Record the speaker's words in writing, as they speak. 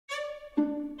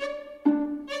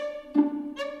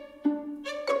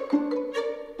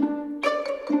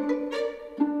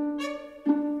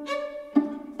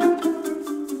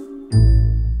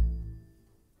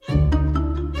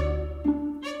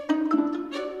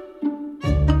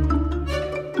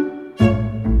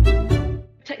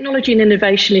Technology and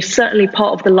innovation is certainly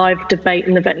part of the live debate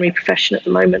in the veterinary profession at the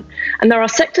moment. And there are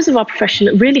sectors of our profession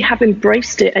that really have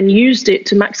embraced it and used it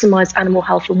to maximise animal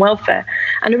health and welfare.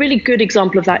 And a really good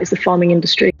example of that is the farming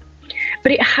industry.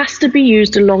 But it has to be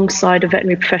used alongside a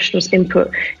veterinary professional's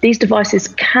input. These devices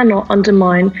cannot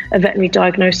undermine a veterinary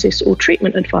diagnosis or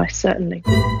treatment advice, certainly.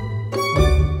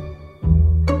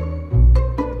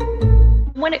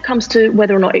 When it comes to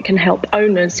whether or not it can help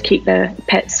owners keep their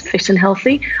pets fit and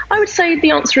healthy, I would say the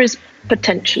answer is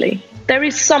potentially. There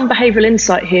is some behavioural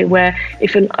insight here where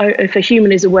if a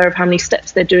human is aware of how many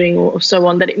steps they're doing or so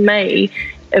on, that it may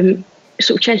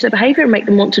sort of change their behaviour and make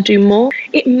them want to do more.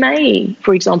 It may,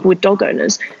 for example, with dog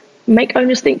owners, make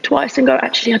owners think twice and go,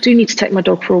 actually, I do need to take my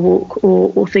dog for a walk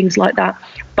or things like that.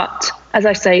 But as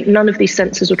I say, none of these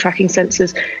sensors or tracking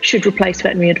sensors should replace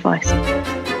veterinary advice.